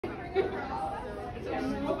That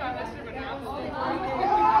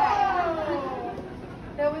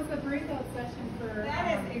was the breakout session for. That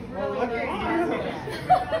is a really good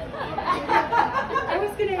I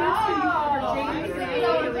was going to ask you for James.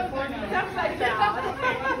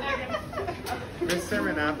 Mr.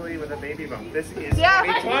 Monopoly with a baby bump. This is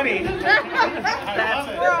 2020.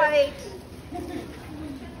 That's right.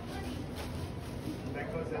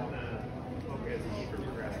 That goes in okay, it's super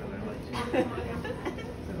progressive. I like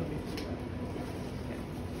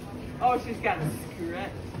Oh, she's got a skirt.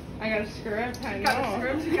 I got a skirt. I know. Got a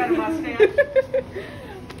skirt. She's got a mustache.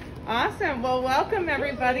 Awesome. Well, welcome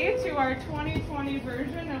everybody to our 2020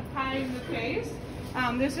 version of Pie in the Face.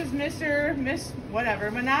 This is Miss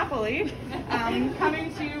Monopoly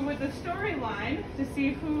coming to you with a storyline to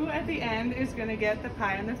see who at the end is going to get the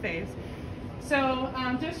pie in the face. So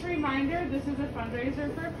just a reminder, this is a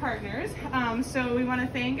fundraiser for Partners. So we want to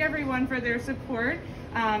thank everyone for their support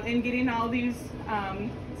in getting all these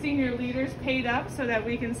senior leaders paid up so that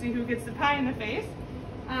we can see who gets the pie in the face.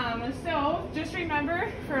 So just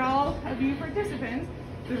remember, for all of you participants,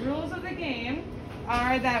 the rules of the game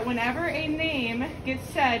are that whenever a name gets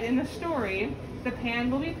said in the story, the pan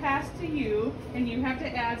will be passed to you and you have to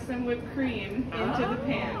add some whipped cream into the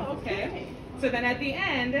pan, okay? So then at the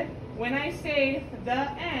end, when I say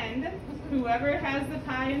the end, whoever has the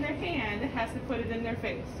pie in their hand has to put it in their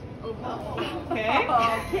face. Okay?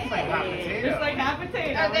 Just like hot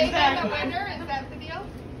potato. Are they exactly. the winner? Is that the deal?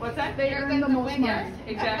 What's that? They earn the most money.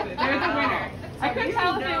 Exactly. They're the winner. I couldn't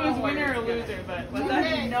tell if it was winner or loser, but what's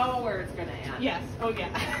that? You know where it's going to end. Yes. Oh, yeah.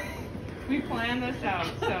 We planned this out,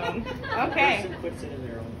 so. Okay. puts it in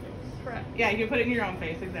their own face. Correct. Yeah, you can put it in your own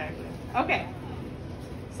face, exactly. Okay.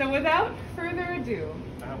 So without further ado.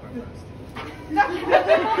 I hope I'm first.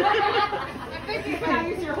 I think you can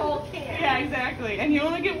use your whole can. Yeah, exactly. And you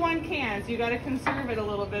only get one can, so you got to conserve it a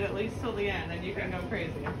little bit, at least till the end, and you can go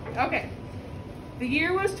crazy. Okay. The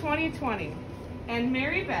year was 2020, and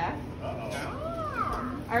Mary Beth,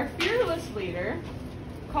 our fearless leader,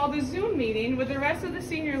 called a Zoom meeting with the rest of the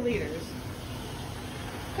senior leaders.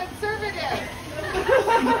 Conservative.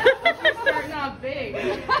 She's starting off big.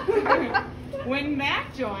 When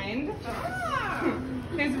Matt joined,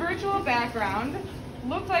 his virtual background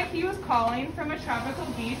looked like he was calling from a tropical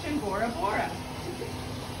beach in Bora Bora.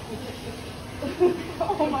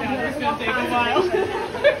 Oh my God, it's going to take a while.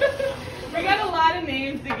 We got a lot of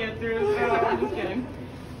names to get through, so I'm just kidding.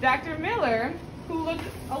 Dr. Miller, who looked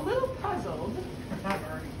a little puzzled.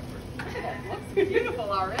 It looks beautiful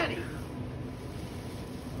already.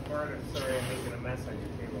 Sorry, I'm making a mess on your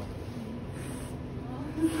table.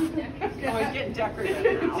 Oh, it's getting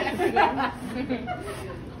decorative now.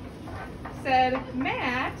 Said,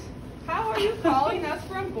 Matt, how are you calling us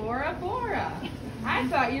from Bora Bora? I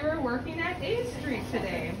thought you were working at A Street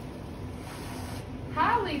today.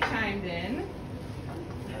 Holly chimed in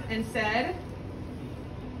and said,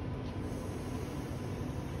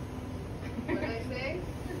 What did I say?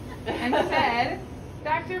 and said,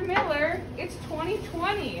 Dr. Miller, it's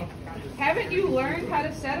 2020. Haven't you learned how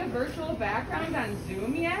to set a virtual background on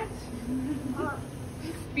Zoom yet?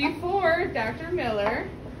 Before Dr. Miller,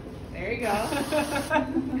 there you go,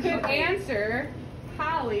 could answer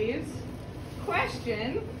Holly's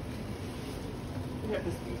question. You have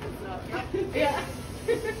to speak this up. Yeah.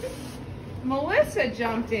 Melissa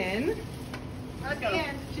jumped in.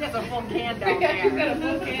 Again. She has a full can down Yeah, she's there. got a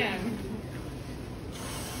full can.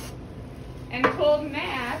 And told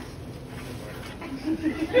Matt.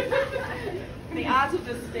 The odds of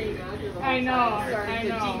this staying on here the whole I know, time starting I to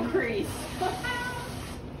know. decrease.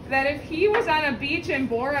 That if he was on a beach in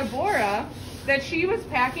Bora Bora, that she was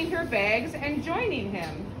packing her bags and joining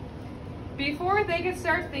him. Before they could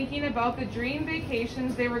start thinking about the dream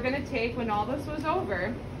vacations they were going to take when all this was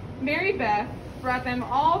over, Mary Beth brought them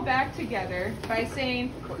all back together by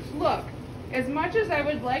saying, look, as much as I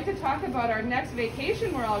would like to talk about our next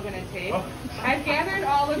vacation we're all going to take, I've gathered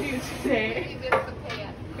all of you today. You missed the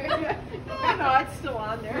pan. No, it's still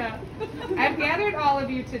on there. Yeah. I've gathered all of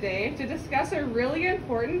you today to discuss a really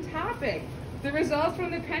important topic. The results from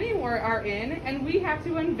the penny war are in, and we have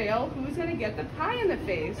to unveil who's going to get the pie in the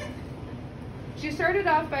face. She started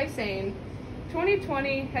off by saying,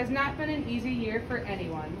 2020 has not been an easy year for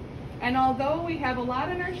anyone. And although we have a lot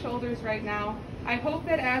on our shoulders right now, I hope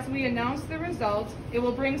that as we announce the results, it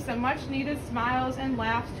will bring some much needed smiles and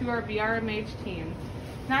laughs to our BRMH team.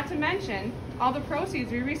 Not to mention, all the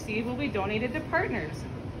proceeds we receive will be donated to Partners.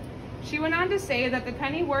 She went on to say that the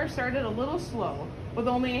penny war started a little slow, with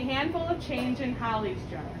only a handful of change in Holly's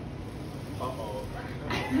jar. Uh-oh.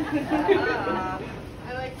 I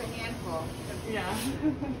like the handful. Yeah.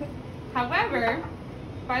 However,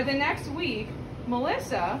 By the next week,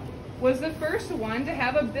 Melissa was the first one to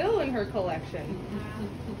have a bill in her collection.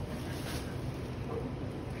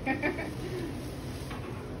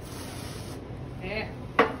 Yeah.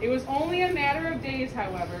 It was only a matter of days,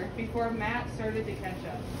 however, before Matt started to catch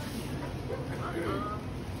up. I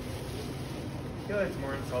feel it's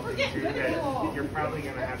more insulting too that you're probably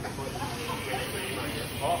gonna have to put whipped cream on your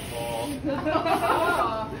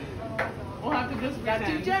We'll have to just Got too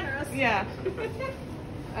pretend. generous. Yeah.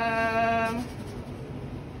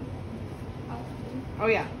 Oh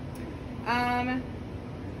yeah.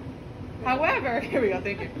 However, here we go,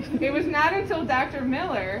 thank you. It was not until Dr.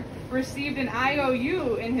 Miller received an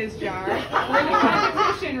IOU in his jar where the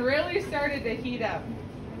competition really started to heat up.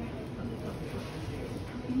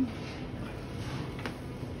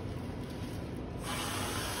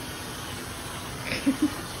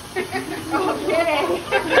 Okay.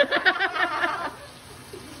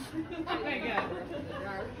 Oh my God.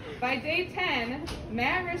 By day 10,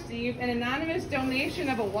 Matt received an anonymous donation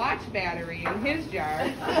of a watch battery in his jar,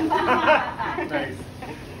 Nice.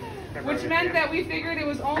 which meant that we figured it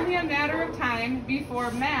was only a matter of time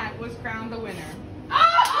before Matt was crowned the winner.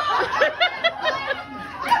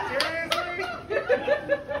 Seriously?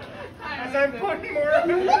 As I'm putting more of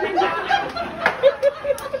it.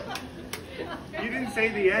 You didn't say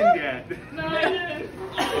the end yet. No, I didn't.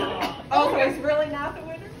 Oh, so he's really not the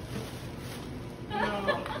winner?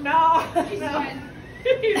 No. He's not.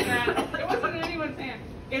 It wasn't in anyone's hand.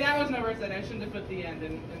 Okay, that was never said. I shouldn't have put the end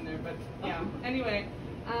in there, but yeah. Anyway,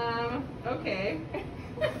 okay.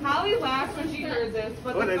 Holly laughed when she heard this,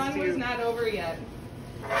 but the that's fun was cute. not over yet.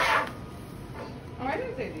 Oh, I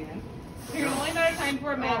didn't say the end. It was only not a time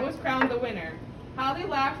before Matt was crowned the winner. Holly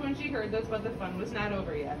laughed when she heard this, but the fun was not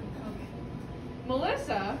over yet.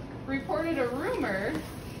 Melissa reported a rumor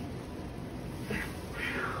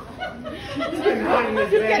I'm not in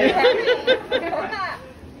this bed.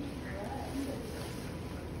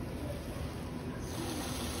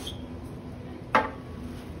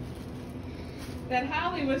 that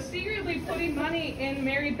Holly was secretly putting money in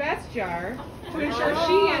Mary Beth's jar to ensure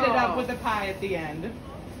she ended up with the pie at the end.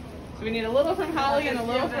 So we need a little from Holly and a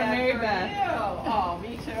little from Mary Beth. Oh,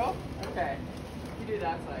 me too? Okay. You do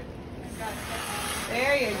that side.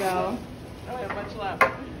 There you go. I don't have much left.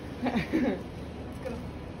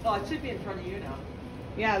 Oh, it should be in front of you now.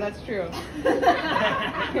 Yeah, that's true.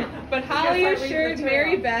 But Holly assured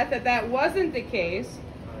Mary Beth that that wasn't the case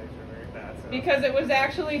because it was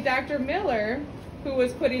actually Dr. Miller who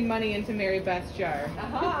was putting money into Mary Beth's jar.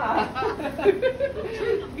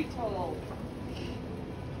 Truth be told.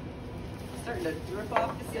 Starting to drip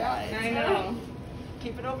off the sides. I know.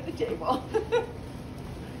 Keep it over the table.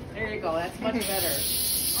 There you go. That's much better.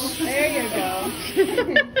 There you go.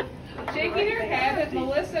 Shaking her head that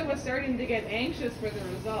Melissa was starting to get anxious for the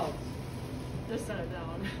results. Just set it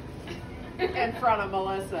down. In front of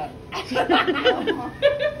Melissa.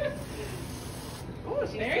 Oh,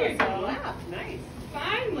 she's There you doing some go. laugh. Nice.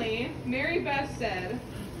 Finally, Mary Beth said,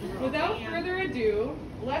 without further ado,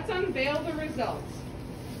 let's unveil the results.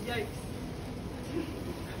 Yikes.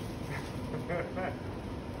 I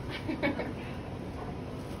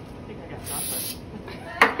think I got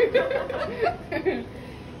nothing.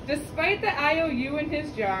 Despite the IOU in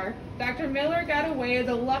his jar, Dr. Miller got away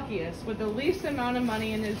the luckiest with the least amount of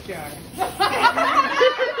money in his jar.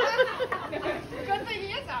 Good thing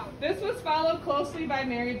he is out. This was followed closely by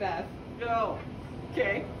Mary Beth. Go.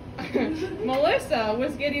 Okay. Melissa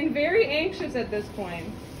was getting very anxious at this point.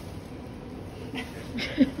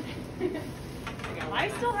 I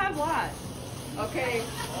still have lots. Okay.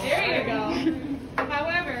 There you go.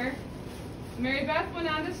 However, Mary Beth went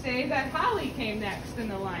on to say that Holly came next in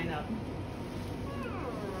the lineup.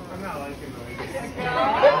 I'm not liking those.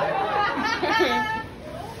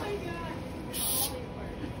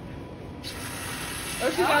 Oh,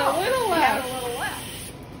 she got a little left. A little left.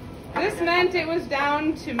 This meant it was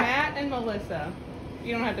down to Matt and Melissa.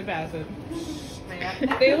 You don't have to pass it.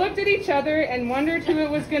 They looked at each other and wondered who it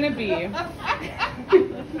was going to be.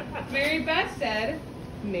 Mary Beth said,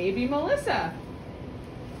 maybe Melissa.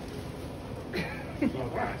 Oh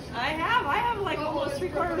gosh. I have like almost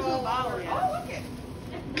 3/4 of a bottle yet. Oh, look it.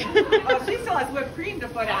 Oh, she still has whipped cream to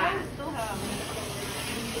put on. I still have.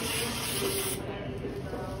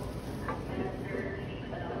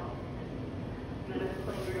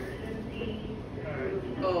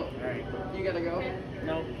 Oh, Alright. you gotta go?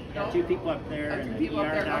 No, got two people up there. and People the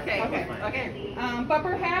up ER there. doctor. Okay. Fine. Okay. But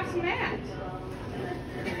perhaps Matt.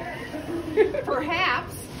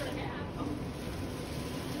 Perhaps.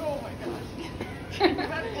 Oh my gosh.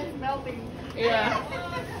 It's melting. Yeah.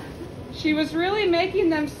 She was really making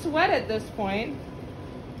them sweat at this point.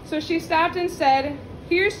 So she stopped and said,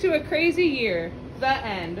 "Here's to a crazy year, the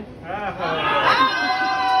end."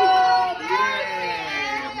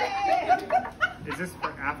 Is this for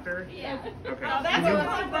after? Yeah. Okay. Oh, Can you-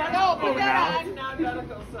 no, Oh, now?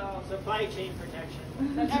 non-medical, so. Supply chain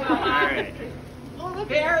protection. All right.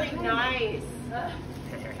 Very nice.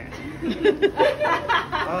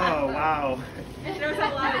 Oh, wow. There's a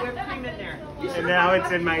lot of whipped cream in there. And now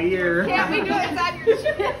it's in my ear. Can't we do it on your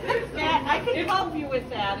chin? Matt, I can help you with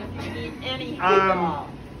that if you need any help.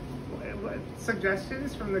 What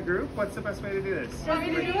suggestions from the group? What's the best way to do this? Want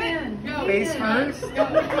me to do it? Go. Face first? All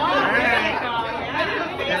right.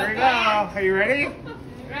 There we go. Are you ready?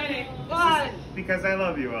 Ready? 1, Because I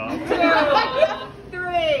love you all. 2,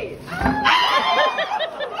 3.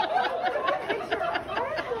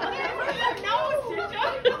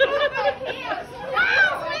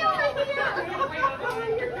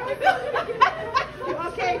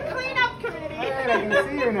 Okay, clean up committee. All right, I can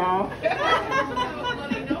see you now.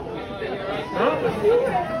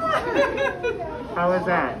 How was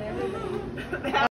that?